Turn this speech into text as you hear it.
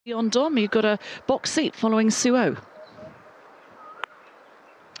On Dom, you've got a box seat following Suo.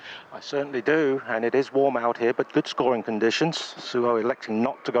 I certainly do, and it is warm out here, but good scoring conditions. Suo electing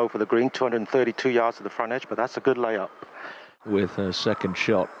not to go for the green, 232 yards to the front edge, but that's a good layup. With her second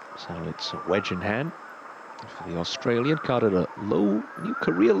shot, so it's a wedge in hand for the Australian. Cut it a low, new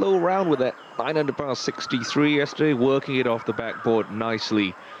career low round with that 9 under par 63 yesterday, working it off the backboard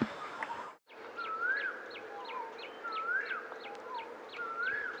nicely.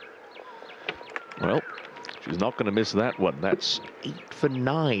 Well, she's not going to miss that one. That's 8 for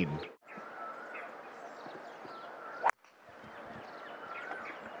 9.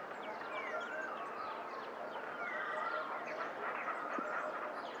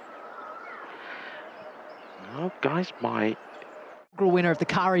 Well, guys, my winner of the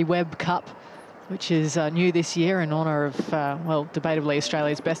Kari Webb Cup, which is new this year in honour of, well, debatably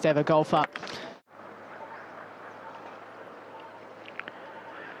Australia's best ever golfer.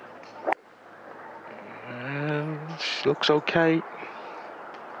 Looks okay.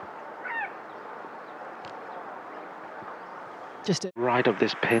 Just right of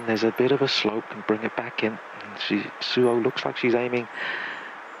this pin, there's a bit of a slope, and bring it back in. Suo looks like she's aiming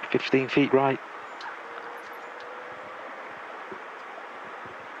 15 feet right.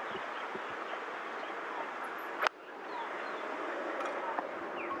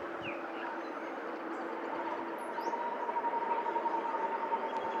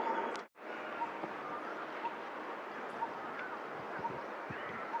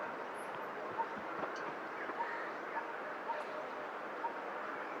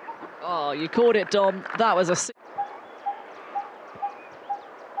 Oh, you caught it, Dom. That was a...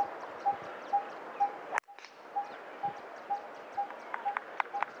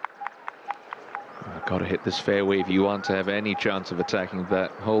 Got to hit this fairway if you want to have any chance of attacking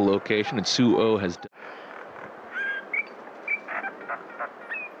that whole location, and Suo has done.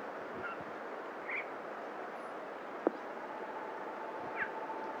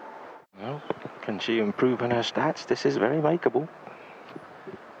 Well, can she improve on her stats? This is very makeable.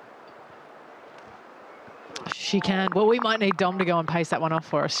 She can. Well, we might need Dom to go and pace that one off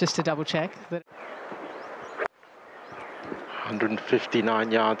for us, just to double check.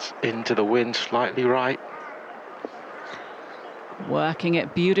 159 yards into the wind, slightly right. Working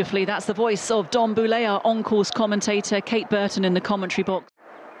it beautifully. That's the voice of Dom Boulay, our on-course commentator. Kate Burton in the commentary box.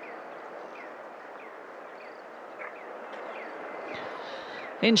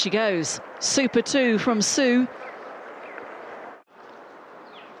 In she goes. Super 2 from Sue.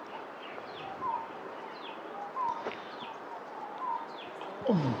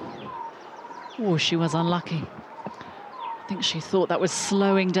 Oh, she was unlucky. I think she thought that was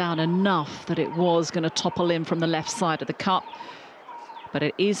slowing down enough that it was going to topple in from the left side of the cup. But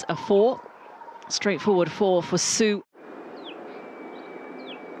it is a 4. Straightforward 4 for Sue.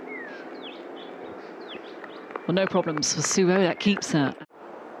 Well, no problems for Suo. That keeps her.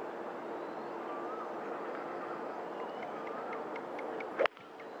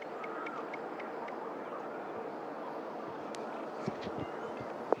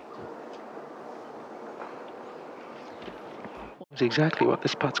 That's exactly what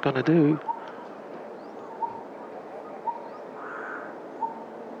this putt's going to do.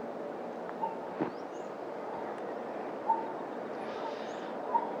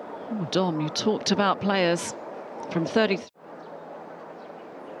 Oh, Dom, you talked about players from 30.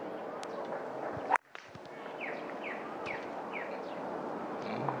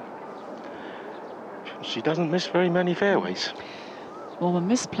 She doesn't miss very many fairways. Well, when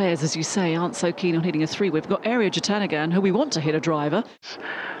missed players, as you say, aren't so keen on hitting a 3. We've got Ariya Jatanagarn, who we want to hit a driver.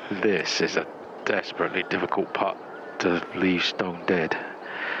 This is a desperately difficult putt to leave stone dead.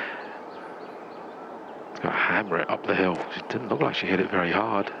 It's got to hammer it up the hill. It didn't look like she hit it very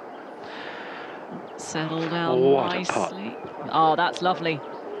hard. Settle down What nicely. a putt. Oh, that's lovely.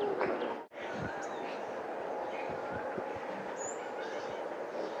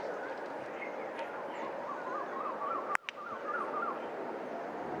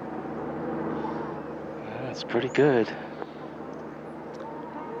 That's pretty good.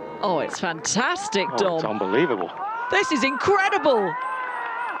 Oh, it's fantastic, Dom. It's unbelievable. This is incredible.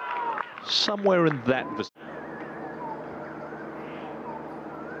 Somewhere in that.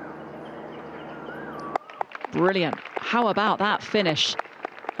 Brilliant. How about that finish?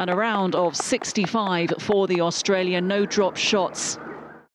 And a round of 65 for the Australian. No drop shots.